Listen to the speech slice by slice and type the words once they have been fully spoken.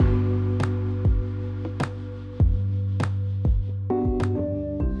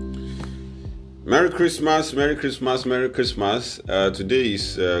Merry Christmas, Merry Christmas, Merry Christmas. Today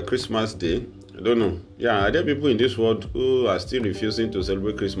is Christmas Day. I don't know. Yeah, are there people in this world who are still refusing to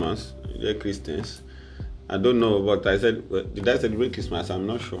celebrate Christmas? They're Christians. I don't know, but I said, did I celebrate Christmas? I'm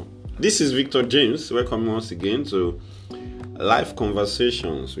not sure. This is Victor James. Welcome once again to Live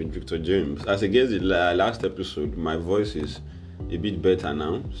Conversations with Victor James. As against the last episode, my voice is a bit better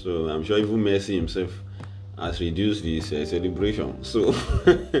now. So I'm sure even Messi himself has reduced his celebration. So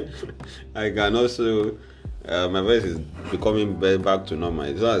I can also, my voice is becoming back to normal.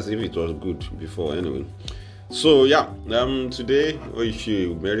 It's not as if it was good before anyway. So yeah, today I wish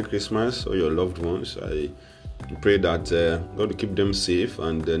you Merry Christmas or your loved ones. I pray that God will keep them safe,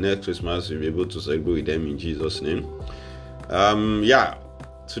 and next Christmas you'll be able to celebrate with them in Jesus' name.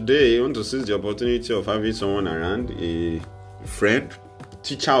 Today I want to seize the opportunity of having someone around, a friend,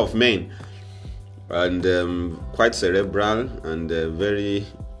 teacher of men, and quite cerebral and very,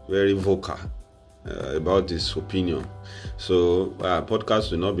 very vocal about his opinion. So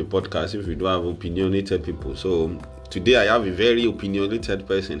podcast will not be podcast if we don't have opinionated people. So today I have a very opinionated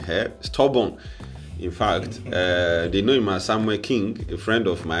person here, stubborn. In fact, they know him as Samuel King, a friend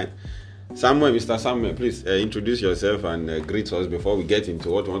of mine. Samuel, Mr. Samuel, please introduce yourself and greet us before we get into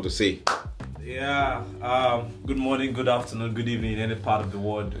what you want to say. Yeah, good morning, good afternoon, good evening in any part of the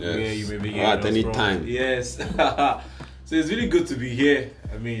world where you may be hearing at any time. Yes. So it's really good to be here.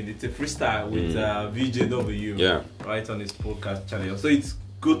 I mean, it's a freestyle with VJW right on his podcast channel. So it's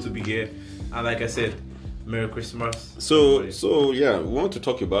good to be here. And like I said, Merry Christmas. So we want to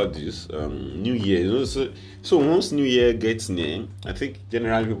talk about this New Year. So once New Year gets near, I think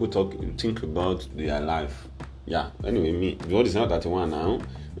generally people think about their life. Yeah. Anyway, the world is not 31 now.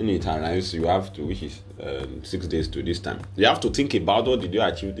 When it arrives, you have to, which is 6 days to this time. You have to think about what did you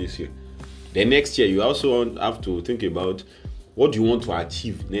achieve this year. The next year, you also have to think about what do you want to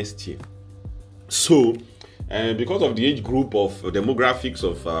achieve next year. So, because of the age group of demographics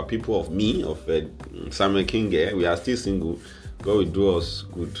of people of me, of Samuel King, we are still single. God will do us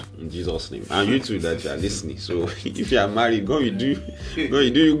good in Jesus' name. And you too that you are listening. So, if you are married, God will do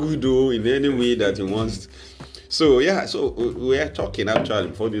you good in any way that you want. So we are talking actually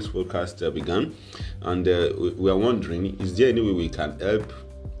before this podcast began, and we are wondering, is there any way we can help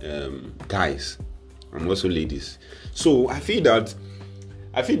guys and also ladies? So I feel that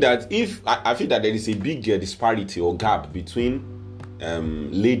there is a big disparity or gap between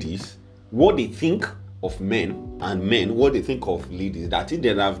ladies, what they think of men, and men what they think of ladies. That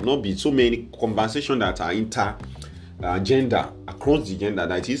there have not been so many conversations that are gender across the gender,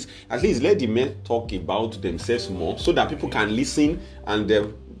 that is, at least let the men talk about themselves more so that people can listen, and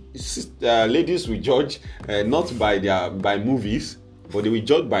ladies will judge not by movies, but they will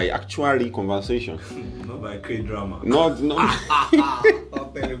judge by actually conversation, not by K-drama. Not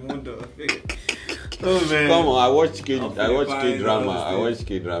Oh man! Come on, I watch K-drama.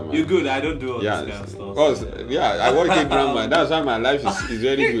 You're good. I don't do all this kind of stuff. I watch K-drama. That's why my life is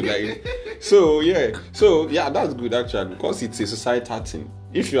very good. That's good actually, because it's a societal thing.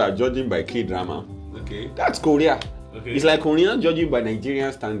 If you are judging by K-drama, that's Korea. It's like Korean judging by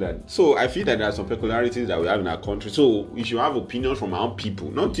Nigerian standard. So I feel that there are some peculiarities that we have in our country. So we should have opinions from our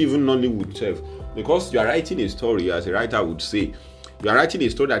people, not even Nollywood itself, because you are writing a story, as a writer would say. You are writing a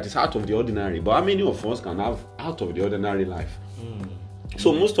story that is out of the ordinary, but how many of us can have out of the ordinary life?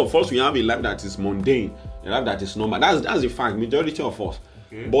 So most of us, we have a life that is mundane, a life that is normal. That's the fact, majority of us.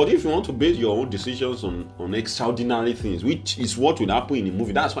 But if you want to base your own decisions on extraordinary things, which is what will happen in a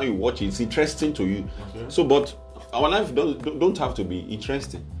movie, that's why you watch it. It's interesting to you. So, but our life don't have to be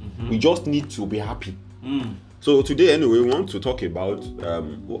interesting. We just need to be happy. So today, anyway, we want to talk about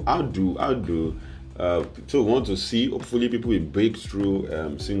so we want to see, hopefully people will break through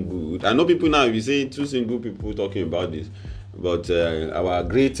singlehood. I know people now will be saying two single people talking about this, but our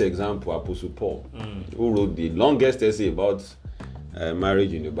great example, Apostle Paul, who wrote the longest essay about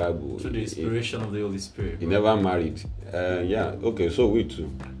marriage in the Bible. Through the inspiration of the Holy Spirit. He never married. So we too.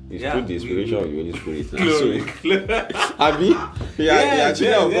 It's through the inspiration of the Holy Spirit. Children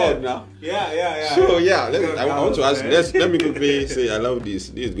of God now. So I want to ask. Let me quickly say I love this.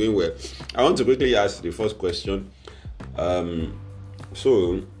 This is going well. I want to quickly ask the first question.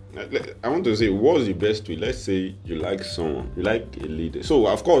 So I want to say, what's the best way? Let's say you like someone, you like a leader. So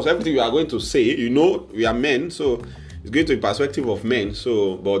of course, everything we are going to say, we are men, so it's going to be perspective of men.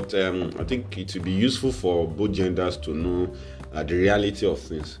 So, but I think it will be useful for both genders to know the reality of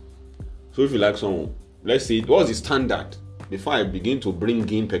things. So if you like someone, let's say, what's the standard? Before I begin to bring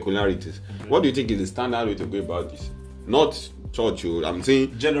in peculiarities, what do you think is the standard way to go about this? Not church, I'm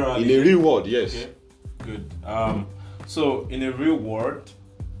saying generally in a real world, yes. Okay. Good. So in a real world,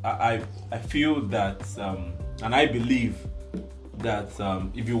 I feel that and I believe that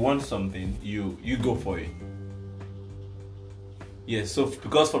if you want something, you go for it. Yes, so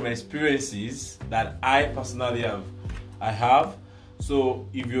because from experiences that I personally have, so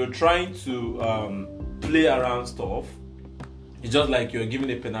if you're trying to play around stuff, it's just like you're giving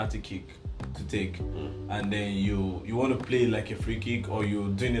a penalty kick to take, and then you want to play like a free kick, or you're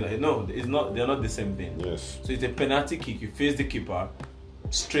doing it like, no, it's not. They're not the same thing. Yes. So it's a penalty kick. You face the keeper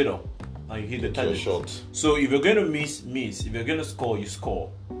straight up, and you hit the target. Shot. So if you're going to miss. If you're going to score, you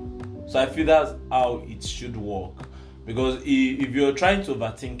score. So I feel that's how it should work. Because if you're trying to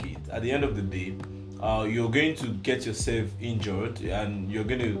overthink it, at the end of the day, you're going to get yourself injured, and you're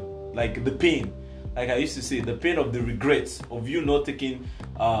going to, like, the pain. Like I used to say, the pain of the regrets of you not taking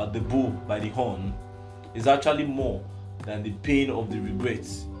the bull by the horn is actually more than the pain of the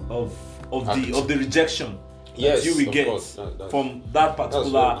regrets of the rejection that you will get from that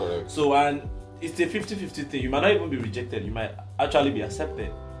particular. So, and it's a 50-50 thing. You might not even be rejected. You might actually be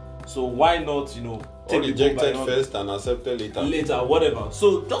accepted. So why not, take rejected first and accepted later? Later, whatever.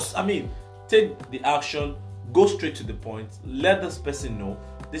 So just, take the action, go straight to the point, let this person know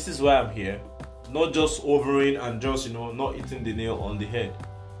this is why I'm here, not just hovering and just, not hitting the nail on the head.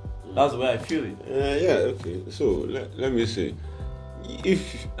 That's the way I feel it. Okay. So let me say,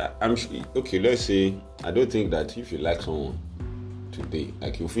 if let's say I don't think that if you like someone today,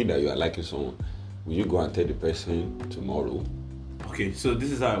 like you feel that you are liking someone, will you go and tell the person tomorrow? Okay, so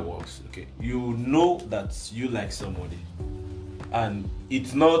this is how it works. Okay, you know that you like somebody, and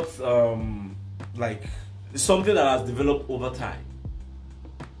it's not like it's something that has developed over time.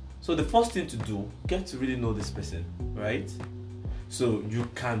 So the first thing to do, get to really know this person, right? So you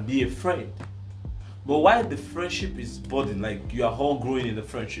can be a friend. But while the friendship is budding, like you are all growing in the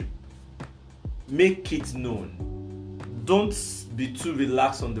friendship, make it known. Don't be too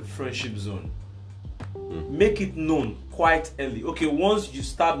relaxed on the friendship zone. Make it known quite early. Okay, once you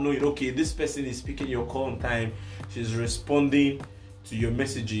start knowing, okay, this person is picking your call on time, she's responding to your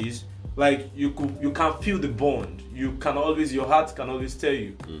messages, like you can feel the bond. Your heart can always tell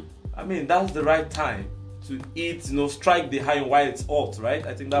you. That's the right time to eat, strike the high while it's hot, right?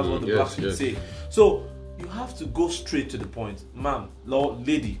 I think that's what the black people say. So you have to go straight to the point. Ma'am, Lord,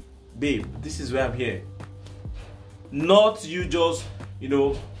 lady, babe, this is where I'm here. Not you just,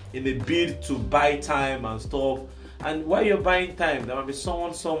 in a bid to buy time and stuff. And while you're buying time, there might be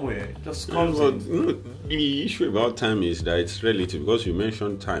someone somewhere just comes in. The issue about time is that it's relative, because you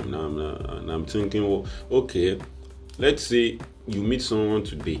mentioned time now, and I'm thinking, well, okay, let's say you meet someone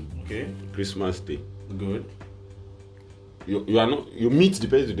today, okay, Christmas Day. Good. You meet the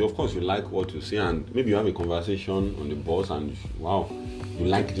person today. Of course, you like what you see, and maybe you have a conversation on the bus, and wow, you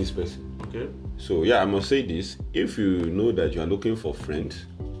like this person. Okay. So I must say this: if you know that you are looking for friends,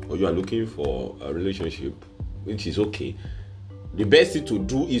 or you are looking for a relationship, which is okay, the best thing to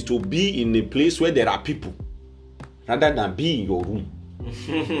do is to be in a place where there are people, rather than be in your room.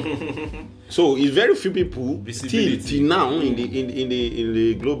 So it's very few people till now in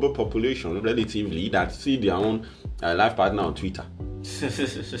the global population, relatively, that see their own life partner on Twitter.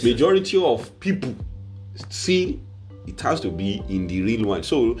 Majority of people see it has to be in the real one.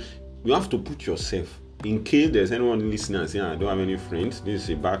 So you have to put yourself, in case there's anyone listening and saying, I don't have any friends, this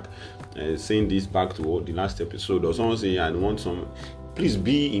is saying this back to the last episode, or someone saying, I want some, please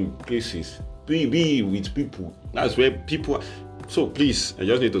be in places, be with people. That's where people are. So please, I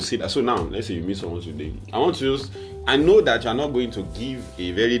just need to say that. So now, let's say you meet someone today. I know that you're not going to give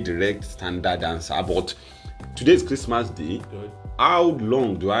a very direct standard answer, but today's Christmas Day. Good. How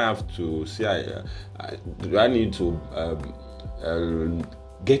long do I have to say, do I need to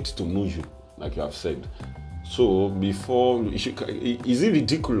get to know you, like you have said? So before, is it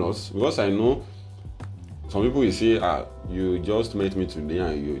ridiculous? Because I know some people will say, you just met me today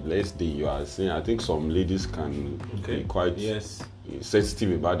and let's day you are saying. I think some ladies can be quite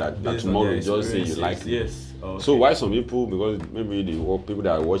sensitive about that. That tomorrow you just say you like me. Yes. Okay. So why some people, because maybe people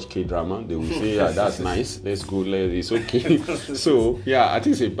that watch K-drama, they will say, that's nice, let's go, it's okay. So I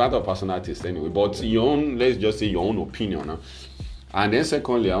think it's a part of personal taste anyway. But let's just say your own opinion. Huh? And then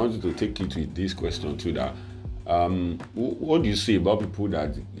secondly, I wanted to take you to this question too, that what do you say about people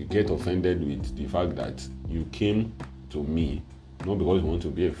that get offended with the fact that you came to me not because you want to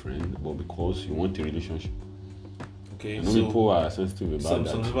be a friend, but because you want a relationship? Okay, so people are sensitive about that.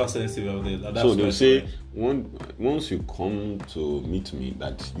 Some people are sensitive about that. So they say, once you come to meet me,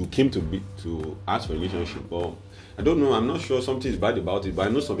 that you came to ask for a relationship, or I don't know, I'm not sure something is bad about it, but I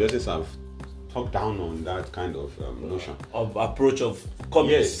know some persons have talk down on that kind of notion of approach of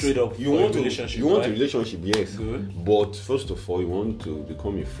coming straight up. You want relationship. You want a relationship, yes. Good. But first of all, you want to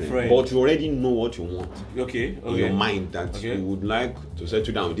become a friend. But you already know what you want. Okay. In your mind that you would like to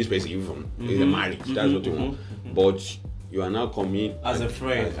settle down with this person even in a marriage. That's what you want. But you are now coming as a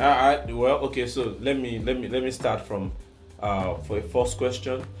friend. Well, okay. So let me start from for a first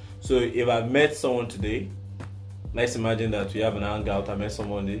question. So if I met someone today, let's imagine that we have an hangout. I met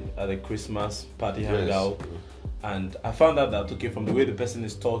someone at a Christmas party hangout, and I found out that from the way the person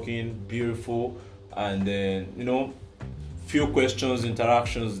is talking, beautiful, and then few questions,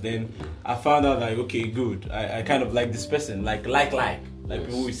 interactions. Then I found out like, okay, good. I kind of like this person, like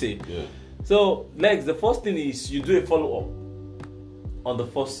people will say. Yeah. So Lex, the first thing is you do a follow up on the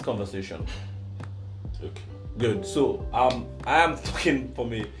first conversation. Okay. Good. So I am talking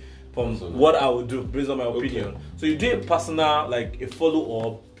from what I would do based on my opinion. Okay. So you do a personal, like a follow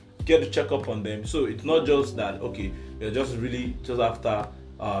up, get a check up on them. So it's not just that you're just really just after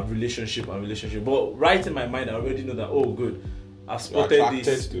relationship, but right in my mind I already know that good, I've spotted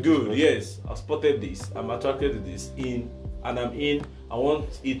this. Good, yes, I've spotted this. I'm attracted to this I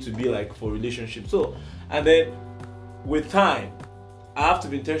want it to be like for relationship. So and then with time I have to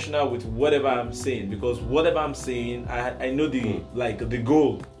be intentional with whatever I'm saying, because whatever I'm saying, I know the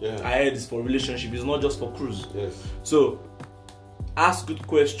goal ahead is for relationship. It's not just for cruise. Yes. So ask good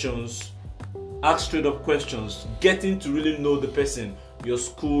questions, ask straight up questions, getting to really know the person, your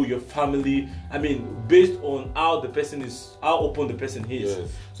school, your family. I mean, based on how open the person is. Yes.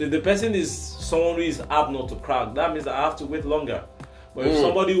 So if the person is someone who is hard not to crack, that means I have to wait longer. But if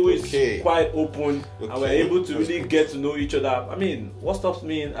somebody who is quite open and we're able to really get to know each other, I mean, what stops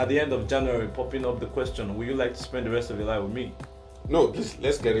me at the end of January popping up the question, would you like to spend the rest of your life with me? No,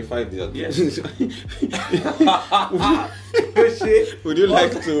 let's clarify this. Yes. Would you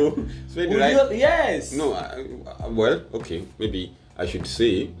like to spend the life? Yes. No, well, okay, maybe I should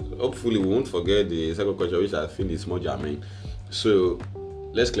say, hopefully we won't forget the second question, which I feel is more germane. So,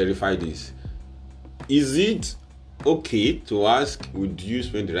 let's clarify this. Is it okay to ask, would you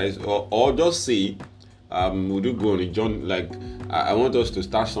spend the rest, or just say, would you go on a journey, like, I want us to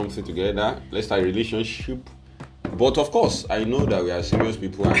start something together, let's start a relationship. But of course, I know that we are serious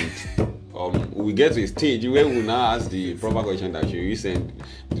people, and we get to a stage where we now ask the proper question that should we spend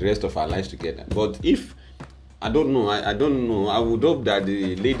the rest of our lives together. But if I don't know. I would hope that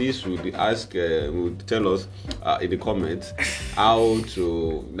the ladies would ask, would tell us in the comments how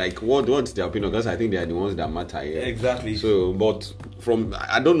to, like, what's their opinion, because I think they are the ones that matter here. Exactly. So, but from,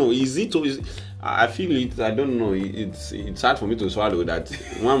 I don't know, I feel it, I don't know, it's hard for me to swallow that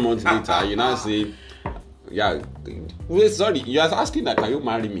 1 month later, you now say, sorry, you are asking that, can you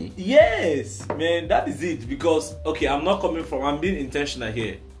marry me? Yes, man, that is it. Because, I'm being intentional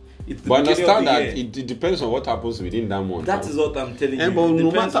here. But understand that it depends on what happens within that month. That is what I'm telling you. But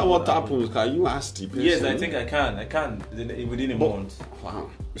no matter what happens, can you ask the person? Yes, I think I can. I can within a month.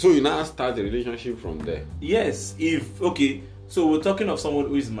 Wow. So you now start the relationship from there? Yes. So we're talking of someone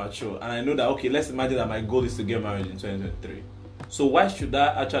who is mature, and I know that, let's imagine that my goal is to get married in 2023. So why should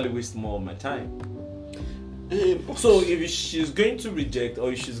I actually waste more of my time? So if she's going to reject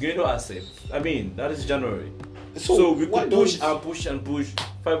or if she's going to accept, I mean, that is January. So we could push and push.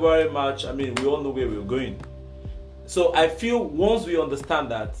 February, March, I mean, we all know where we're going. So I feel once we understand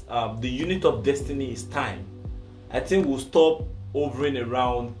that the unit of destiny is time, I think we'll stop hovering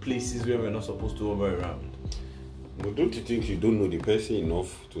around places where we're not supposed to hover around. But don't you think you don't know the person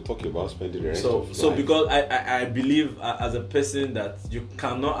enough to talk about spending the rest of life? So because I believe as a person that you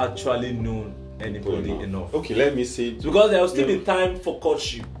cannot actually know anybody enough. Okay, let me say because there will still be time for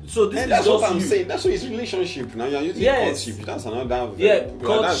courtship. So that's what I'm saying. That's why it's relationship. Now you're using courtship. That's another.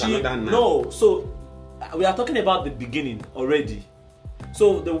 Courtship. No, so we are talking about the beginning already.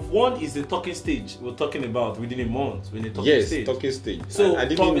 So the one is the talking stage. We're talking about within a month when the talking stage. Yes, talking stage. So I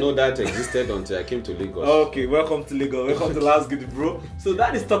didn't know that existed until I came to Lagos. Okay, welcome to Lagos. Welcome to Last Good Bro. So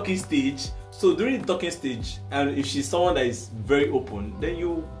that is talking stage. So during the talking stage, and if she's someone that is very open, then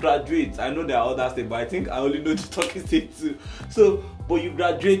you graduate. I know there are other stages, but I think I only know the talking stage too. So, but you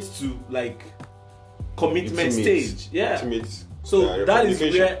graduate to like commitment stage. Yeah. So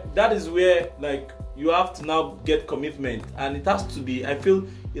that is where like you have to now get commitment, and it has to be. I feel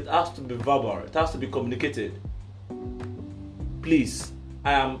it has to be verbal. It has to be communicated. Please,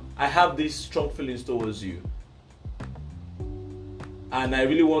 I have these strong feelings towards you. And I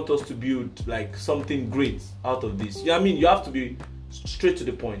really want us to build like something great out of this. I mean, you have to be straight to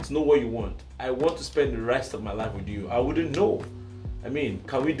the point. Know what you want. I want to spend the rest of my life with you. I wouldn't know. I mean,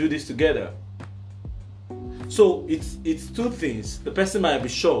 can we do this together? So it's two things. The person might be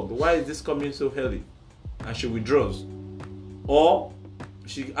shocked. Why is this coming so early? And she withdraws. Or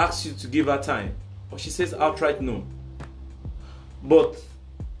she asks you to give her time. Or she says outright no. But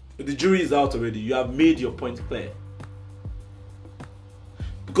the jury is out already. You have made your point clear.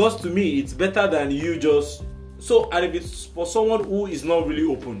 Because to me, it's better than you just... So, and if it's for someone who is not really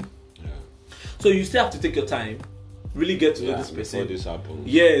open. Yeah. So you still have to take your time. Really get to know this person. Before this happens.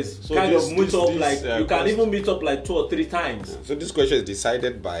 Yes. So kind of meet up like... you can even meet up like 2 or 3 times. Yeah. So this question is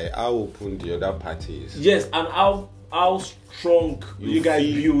decided by how open the other party is. Yes, and how strong you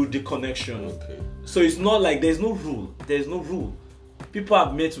guys build the connection. Okay. So it's not like there's no rule. There's no rule. People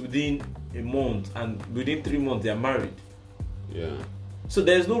have met within a month, and within 3 months they are married. Yeah. So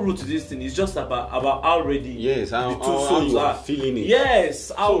there's no rule to this thing. It's just about how ready the two souls you are feeling it.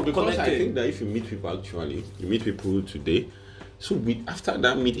 Yes, how so because connected. I think that if you meet people actually, you meet people today. So after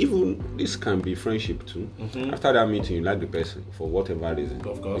that meet, even this can be friendship too. Mm-hmm. After that meeting, you like the person for whatever reason.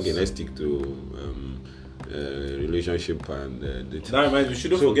 Of course. Okay, let's stick to relationship and dating. That reminds me, we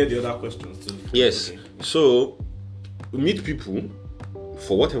shouldn't forget the other questions too. Yes. Okay. So we meet people.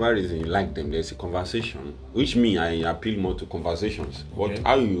 For whatever reason you like them, there's a conversation, which I appeal more to conversations. Okay.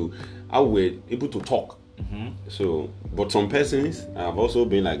 How we're able to talk. Mm-hmm. So, but some persons have also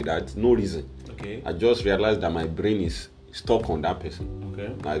been like that, no reason. Okay. I just realized that my brain is stuck on that person.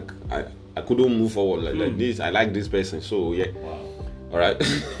 Okay. Like I couldn't move forward like this. I like this person, so yeah. Wow. All right.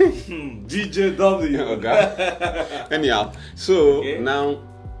 DJW. Okay. Anyhow, so okay.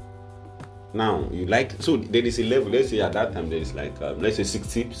 Now you like, so there is a level. Let's say at that time there is like let's say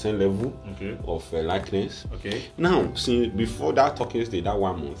 60% level of likeness. Okay. Now, see, before that talking stage, that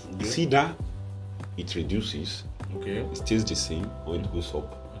 1 month, see that it reduces. Okay. It stays the same or it goes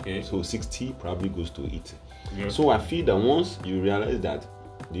up. Okay. So 60 probably goes to 80. Okay. So I feel that once you realize that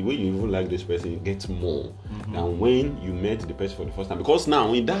the way you even like this person gets more than when you met the person for the first time, because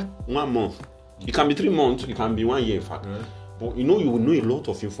now in that 1 month, it can be 3 months, it can be 1 year in fact. But you will know a lot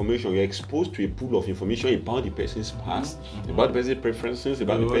of information. You're exposed to a pool of information about the person's past, about the person's preferences,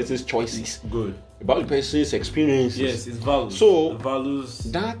 about the person's choices, about the person's experiences. Yes, it's values. So the values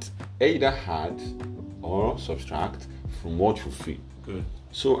that either add or subtract from what you feel. Good.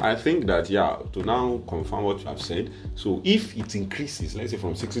 So I think that to now confirm what you have said. So if it increases, let's say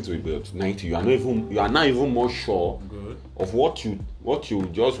from 60 to 90, you are now even more sure of what you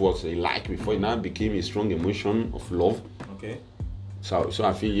just was a like before. It now became a strong emotion of love. Okay. So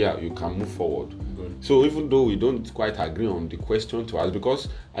I feel you can move forward. Good. So even though we don't quite agree on the question to ask, because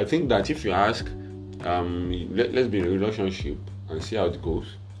I think that if you ask, let's be in a relationship and see how it goes.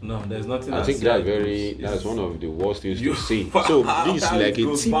 No, there's nothing. I think that's one of the worst things to say. So this is like a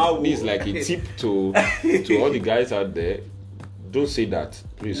tip. This is like a tip to all the guys out there. Don't say that,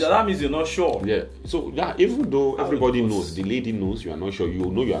 please. That means you're not sure. Yeah. So even though everybody knows, the lady knows you are not sure. You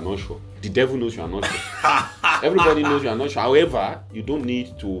know you are not sure. The devil knows you are not sure. Everybody knows you are not sure. However, you don't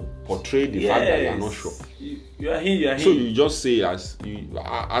need to portray the fact that you are not sure. You are here. So you just say as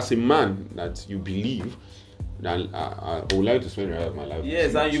a man that you believe that I would like to spend the rest of my life.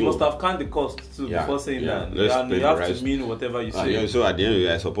 Yes, and you must have counted the cost too before saying that. You have to mean whatever you say. So at the end of it,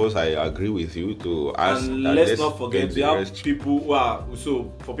 I suppose I agree with you to ask. And let's not forget, we have people who are,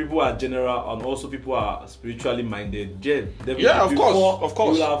 so for people who are general and also people who are spiritually minded. Of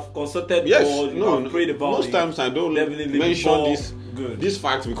course. You have consulted God, you have prayed about most times I don't mention this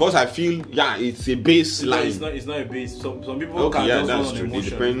fact because I feel it's a baseline. It's not a base. Some people can just that's run true. on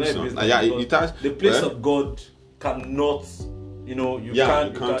emotion. It has the place of God cannot, you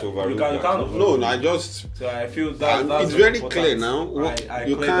can't overrule. No, I just. So I feel that's it's very clear now.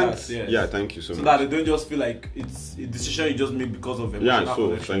 You can't. That, yeah, thank you so much. So that they don't just feel like it's a decision you just make because of emotional. Yeah,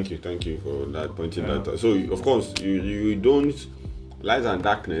 so thank you for that pointing that out. So of course you don't. Light and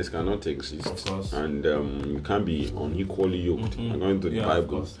darkness cannot exist, and you can't be unequally yoked according to the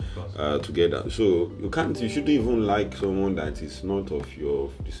Bible together. So you shouldn't even like someone that is not of the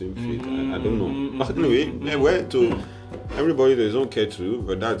same faith. I don't know. But anyway, to everybody there's own care too,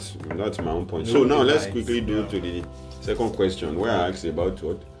 but that's my own point. So now let's quickly do to the second question where I asked about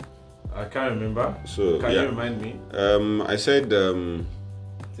what. I can't remember. So can you remind me? I said. I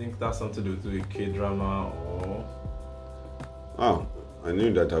think that's something to do with K-drama or. Oh, I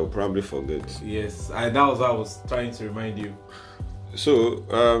knew that I would probably forget. Yes, that was what I was trying to remind you. So,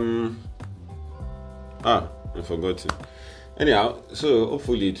 I forgot it. Anyhow, so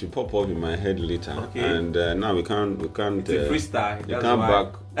hopefully it will pop up in my head later. Okay. And now we can't. It's a freestyle. You can't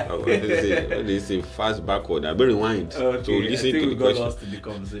back. What they say? Fast backward. I better rewind. Okay. So listen to the question. The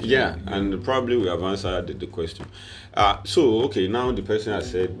conversation. Yeah, and probably we have answered the question. So okay, now the person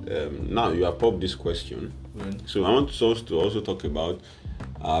has said. Now you have popped this question. So I want us to also talk about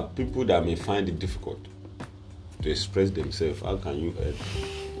people that may find it difficult to express themselves. How can you help?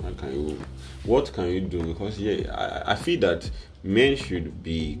 What can you do? Because I feel that men should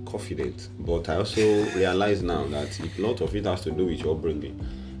be confident, but I also realize now that a lot of it has to do with your upbringing.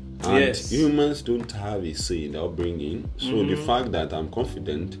 And humans don't have a say in their upbringing. So the fact that I'm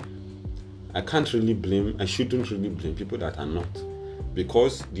confident, I shouldn't really blame people that are not.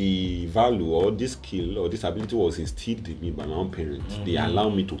 Because the value or this skill or this ability was instilled in me by my own parents. They allow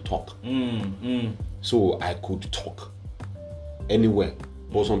me to talk. So I could talk anywhere.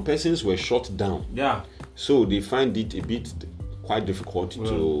 But some persons were shut down. Yeah. So they find it a bit quite difficult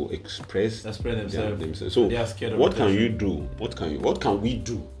to express themselves. So what can you do? What can we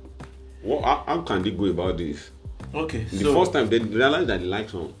do? How can they go about this? Okay. The first time they realize that they like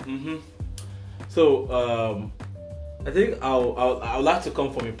someone. So I think I would like to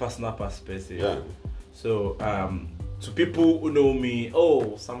come from a personal perspective. Yeah. So to people who know me,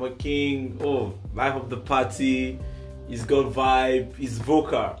 Samuel King, life of the party, he's got vibe, he's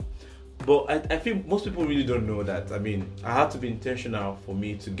vocal. But I think most people really don't know that. I mean, I had to be intentional for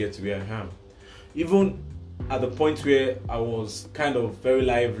me to get to where I am. Even at the point where I was kind of very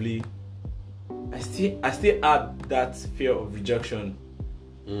lively, I still had that fear of rejection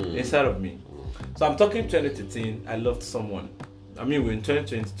inside of me. So I'm talking 2013, I loved someone. I mean, we're in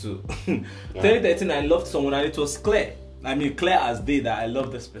 2022. 2013, I loved someone and it was clear. I mean, clear as day that I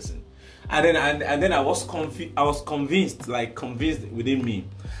love this person. And then I was convinced within me.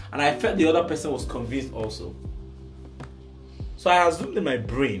 And I felt the other person was convinced also. So I assumed in my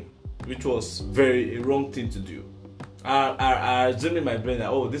brain, which was a wrong thing to do. I assumed in my brain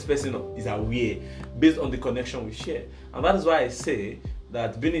that, this person is aware based on the connection we share. And that is why I say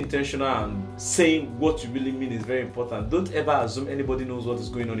that being intentional and saying what you really mean is very important. Don't ever assume anybody knows what is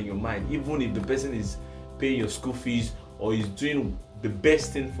going on in your mind, even if the person is paying your school fees or is doing the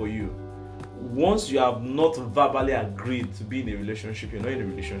best thing for you. Once you have not verbally agreed to be in a relationship, you're not in a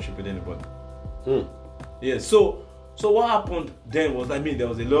relationship with anybody. Yeah. So what happened then was, there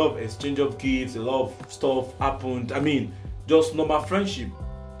was a lot of exchange of gifts, a lot of stuff happened. Just normal friendship.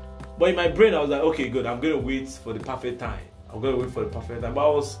 But in my brain, I was like, okay, good. I'm going to wait for the perfect time. But I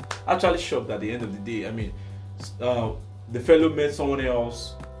was actually shocked at the end of the day. The fellow met someone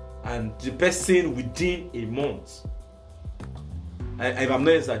else, and the person within a month, if I'm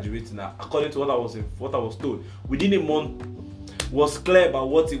not exaggerating now, according to what I was told, within a month was clear about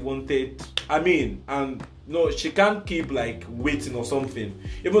what he wanted. And no, she can't keep waiting or something.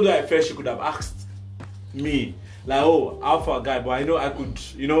 Even though I felt she could have asked me, how for a guy, but I know I could,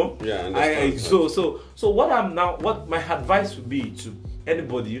 Yeah. So what my advice would be to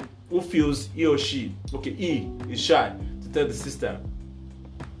anybody who feels he or she, he is shy to tell the sister,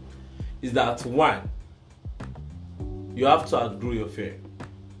 is that one, you have to outgrow your fear.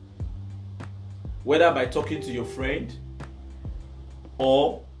 Whether by talking to your friend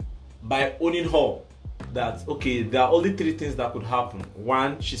or by owning her that, there are only 3 things that could happen.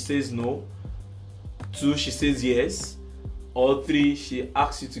 1, she says no. 2, she says yes. Or 3, she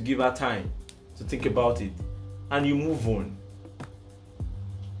asks you to give her time to think about it. And you move on.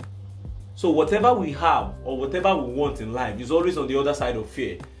 So whatever we have or whatever we want in life is always on the other side of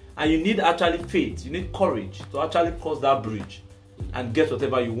fear. And you need actually faith. You need courage to actually cross that bridge and get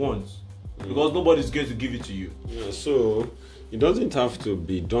whatever you want. Because nobody's going to give it to you. Yeah, so it doesn't have to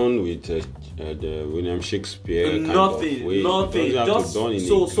be done with the William Shakespeare nothing. Just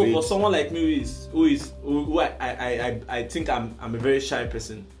so for someone like me who I think I'm a very shy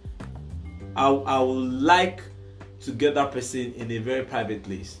person, I would like to get that person in a very private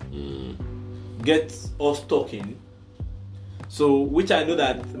place. Get us talking. So which I know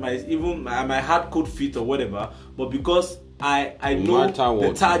that my hard code fit or whatever, but because I know the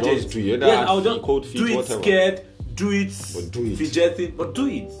target. I'll just do it whatever. Scared. Do it fidgeting, but do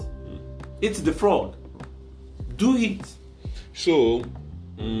it. It's the fraud. Do it. So,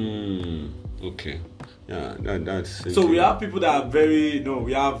 okay. Yeah, that's... So we have people that are very,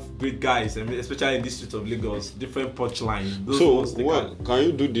 we have great guys, especially in the streets of Lagos, different punch lines. Can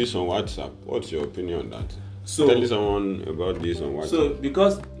you do this on WhatsApp? What's your opinion on that? So, tell someone about this on WhatsApp. So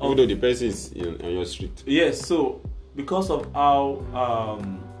because... Even though the person is on your street. Yes, so because of how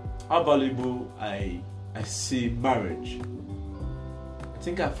valuable I see marriage, I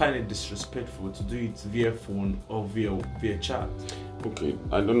think I find it disrespectful to do it via phone or via chat. Okay,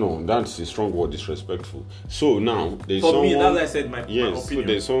 I don't know. That's a strong word, disrespectful. So now there's for someone. Me, that's I said my opinion. So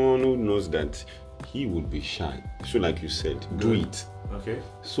there's someone who knows that he would be shy. So like you said, do it. Okay.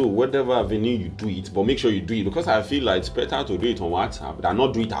 So whatever avenue you do it, but make sure you do it, because I feel like it's better to do it on WhatsApp than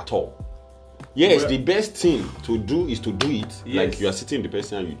not do it at all. Yes, the best thing to do is to do it. Yes. Like you are sitting with the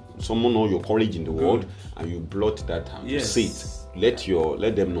person and you summon all your courage in the world and you blot that out. Yes. Say it. Let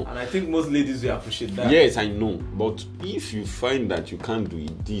them know. And I think most ladies will appreciate that. Yes, I know. But if you find that you can't do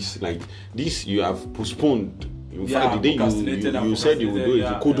it, this you have postponed. You find the day you said you would do it,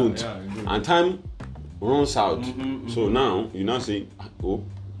 you couldn't. And time runs out. So now you now say, oh,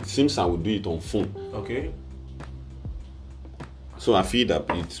 it seems I will do it on phone. Okay. So I feel that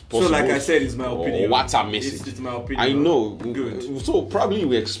it's possible. So like I said, it's my opinion. Or WhatsApp message. It's my opinion. I know. Good. So probably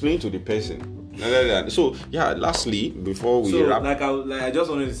we explain to the person. So yeah, lastly, before we wrap. I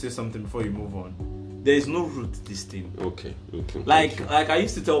just wanted to say something before you move on. There is no route to this thing. Okay. Like I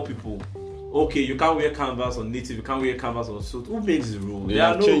used to tell people, okay, you can't wear canvas on native, you can't wear canvas on suit. Who makes the rule? They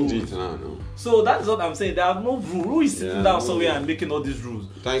have changed it now. No. So that's what I'm saying. There are no rules. Who is sitting down somewhere and making all these rules?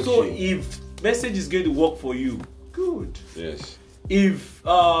 Thank you. If message is going to work for you, good. Yes. If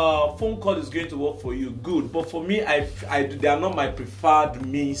phone call is going to work for you, good. But for me, they are not my preferred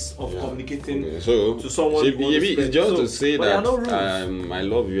means of communicating to someone. It's just to say that I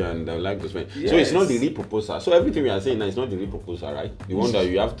love you and I would like to spend. Yes. So it's not the real proposal. So everything we are saying now is not the real proposal, right? The one that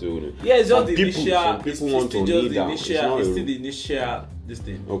you have to. Yeah, it's just the initial. Some people want to kneel down. It's still the initial. This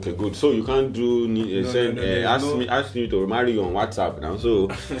thing. Okay, good. So you can't do ask me to marry you on WhatsApp now. So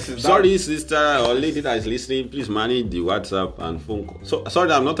sorry, sister or lady that is listening, please manage the WhatsApp and phone call. So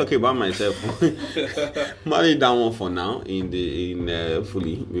sorry, I'm not talking about myself. Manage that one for now.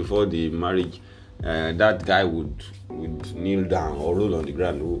 Hopefully before the marriage, that guy would kneel down or roll on the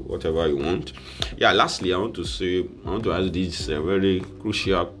ground, whatever you want. Yeah. Lastly, I want to ask this very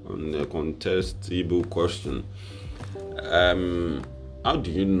crucial and contestable question. How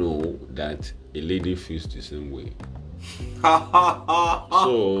do you know that a lady feels the same way?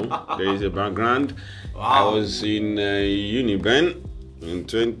 So there is a background. Wow. I was in Uniben in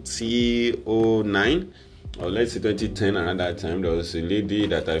 2009, or let's say 2010. Around that time, there was a lady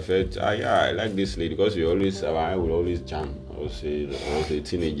that I felt, I like this lady because I would always jam. I was a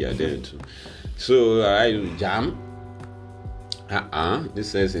teenager then too. So I would jam.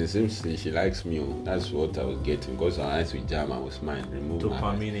 This says it seems she likes me. That's what I was getting because her eyes with jam. I was smiling, remove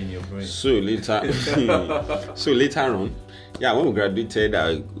dopamine in your brain. So later on, when we graduated,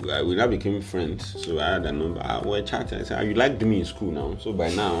 we now became friends. So I had a number. We were chatting. I said, "You liked me in school now." So by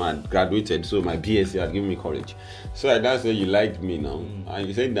now I had graduated. So my BSc had given me courage. So that's why you liked me now. And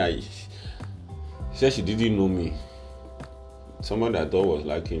you said that she said she didn't know me. Someone that I thought was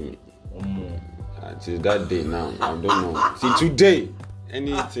liking me. Till that day now, I don't know. See, today,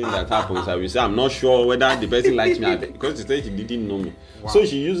 anything that happens, I will say, I'm not sure whether the person likes me because she said she didn't know me. Wow. So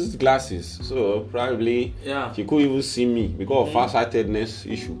she uses glasses. So probably she could even see me because of far-sightedness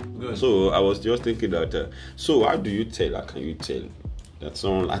issue. Good. So I was just thinking that, so how do you tell, how can you tell that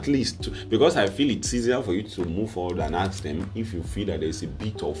someone, at least, because I feel it's easier for you to move forward and ask them if you feel that there's a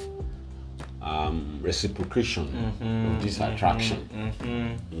bit of reciprocation of this attraction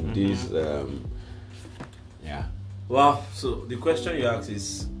in this Well, so the question you asked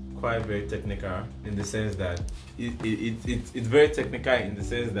is quite very technical in the sense that it's very technical in the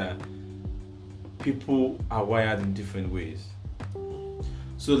sense that people are wired in different ways.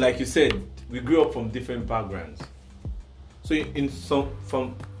 So like you said, we grew up from different backgrounds. So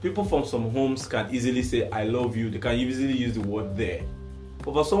from people from some homes can easily say I love you. They can easily use the word there.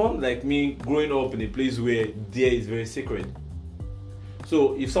 But for someone like me, growing up in a place where there is very sacred.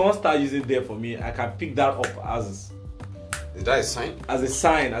 So if someone starts using there for me, I can pick that up as... Is that a sign? As a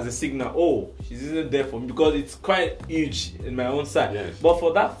sign, as a signal. Oh, she's using there for me because it's quite huge in my own side. Yes. But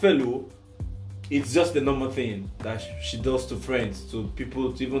for that fellow, it's just the normal thing that she does to friends, to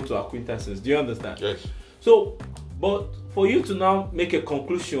people, even to acquaintances. Do you understand? Yes. So, but for you to now make a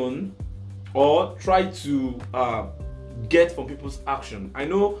conclusion or try to get from people's action. I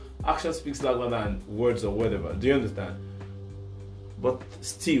know action speaks louder than words or whatever. Do you understand? But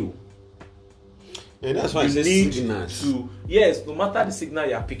still, that's why I say signals. Yes, no matter the signal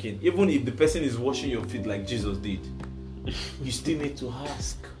you are picking, even if the person is washing your feet like Jesus did, you still need to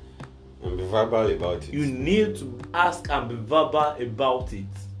ask. And be verbal about it. You need to ask and be verbal about it.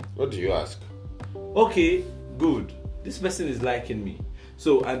 What do you ask? Okay, good. This person is liking me.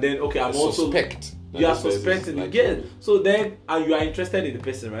 So, and then, okay, I'm also... Suspect. You are suspecting. Yes. So then, and you are interested in the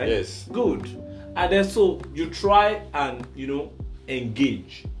person, right? Yes. Good. And then, so you try and,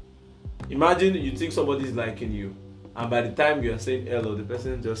 engage. Imagine you think somebody is liking you, and by the time you are saying hello, the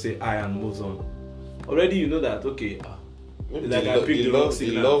person just say hi and moves on. Already you know that, okay, Like I picked the wrong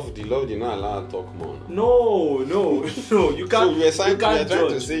signal. The love did not allow her to talk more. No, you can't. So you're trying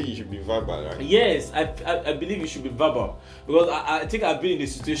to say you should be verbal, right? Yes, I believe you should be verbal, because I think I've been in a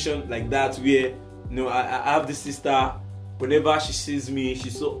situation like that where I have this sister. Whenever she sees me,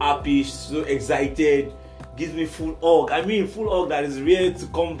 she's so happy, she's so excited, gives me full hug. I mean, full hug that is rare to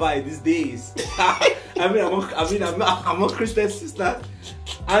come by these days. I'm a Christian sister,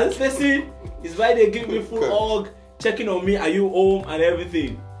 and this person is right there giving me full hug, checking on me, are you home, and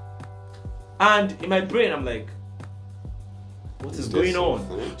everything. And in my brain, I'm like, what is going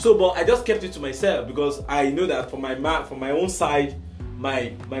on? So, but I just kept it to myself, because I know that from my own side,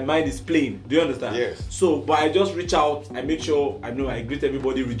 my mind is plain. Do you understand? Yes. So, but I just reach out. I make sure I greet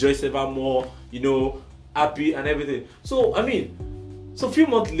everybody, rejoice evermore. Happy and everything. So a few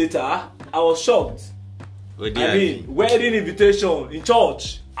months later, I was shocked. Wedding invitation in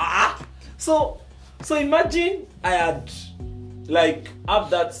church. So imagine I had have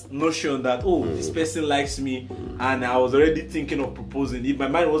that notion that this person likes me, and I was already thinking of proposing. If my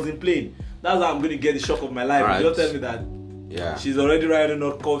mind wasn't plain, that's how I'm going to get the shock of my life. Right. Just tell me that. Yeah. She's already riding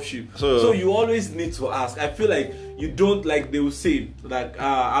on cough ship. So you always need to ask. I feel like you don't, like they will say, like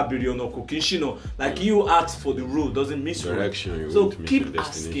Abiri no Kokishino, like you ask for the road doesn't miss direction. So keep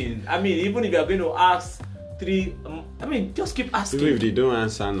asking. Even if you're going to ask 3, just keep asking. Even if they don't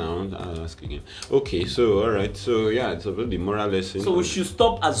answer now, I'll ask again. Okay, so alright, so yeah, it's about the moral lesson. So we should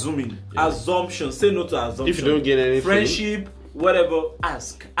stop assuming. Yeah. Assumption. Say no to assumption. If you don't get anything, friendship, whatever,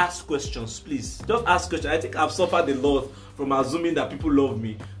 ask questions, please. Just ask questions. I think I've suffered a lot from assuming that people love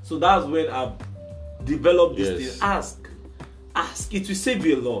me. So that's when I've developed this thing. Ask. It will save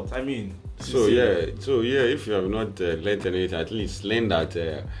you a lot. So if you have not learned anything, at least learn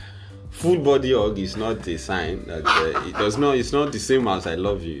that full body hug is not a sign that it's not the same as I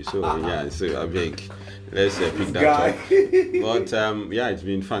love you. So so I beg, let's pick that up. But it's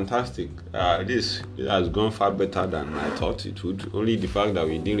been fantastic. This has gone far better than I thought it would. Only the fact that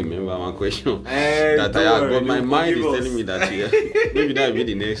we didn't remember one question that I had, but my mind is telling me that maybe that will be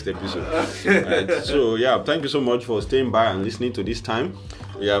the next episode. Right. So thank you so much for staying by and listening to this time.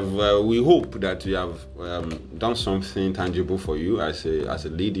 We hope that we have done something tangible for you as a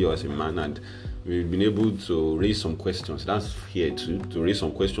lady or as a man, and we've been able to raise some questions. That's here to raise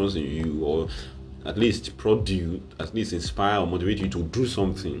some questions in you, or at least prod you, at least inspire or motivate you to do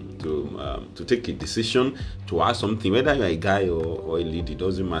something, to take a decision, to ask something, whether you're a guy or a lady,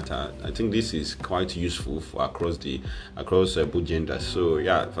 doesn't matter. I think this is quite useful for across both genders. So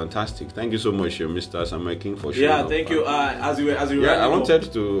fantastic. Thank you so much, Mr. Samuel King, for sharing. Yeah, thank you. As you I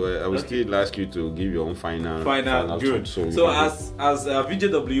wanted to. I will still ask you to give your own final good. So as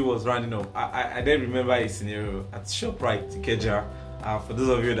VJW was running up, I then remember a scenario at ShopRite Ikeja. For those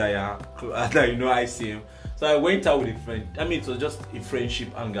of you that ICM, so I went out with a friend. It was just a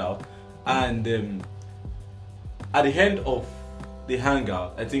friendship hangout, and at the end of the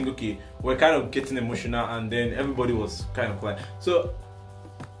hangout, I think we're kind of getting emotional, and then everybody was kind of quiet. So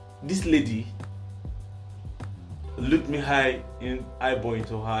this lady looked me eyeball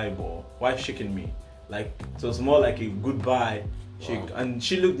into her eyeball while shaking me, like it was more like a goodbye shake. Wow. And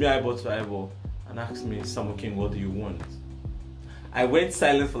she looked me eyeball to eyeball and asked me, "Samuel King, what do you want?" I went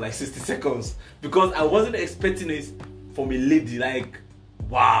silent for like 60 seconds because I wasn't expecting it from a lady. Like,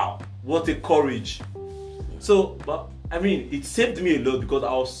 wow, what a courage. So, but it saved me a lot because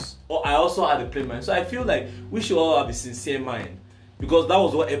I also had a plain mind. So I feel like we should all have a sincere mind, because that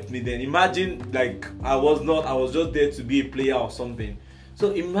was what helped me then. Imagine, like, I was just there to be a player or something.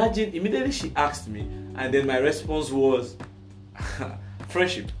 So imagine, immediately she asked me, and then my response was,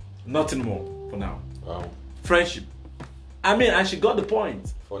 friendship, nothing more for now. Wow. Friendship. And she got the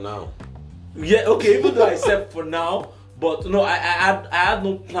point. For now. Yeah, okay, even though I said for now, but no, I had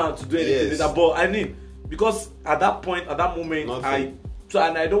no plan to do anything with that. But because at that point, at that moment,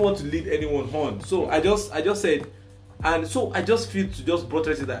 and I don't want to lead anyone on. So I just said, and so I just feel to just brought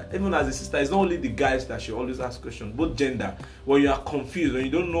it that even as a sister, it's not only the guys that should always ask questions, both gender. When you are confused, when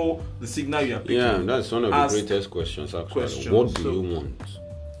you don't know the signal you are picking. Yeah, that's one of the greatest questions actually. What do you want?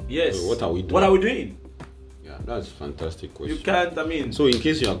 Yes. So what are we doing? What are we doing? That's a fantastic question. You can't, So in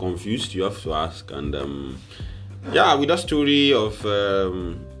case you are confused, you have to ask. And with that story of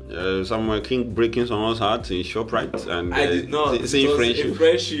Samuel King breaking someone's heart in ShopRite, and I did not saying friendship.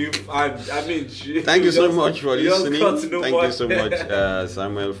 Thank you so much for listening. Thank you so much,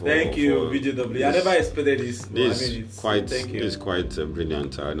 Samuel. Thank you, VJW. I never expected this. This is quite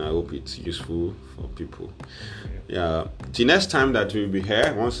brilliant, and I hope it's useful for people. Till next time that we'll be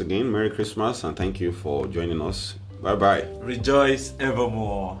here, once again, Merry Christmas and thank you for joining us. Bye bye. Rejoice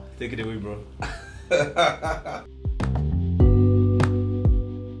evermore. Take it away, bro.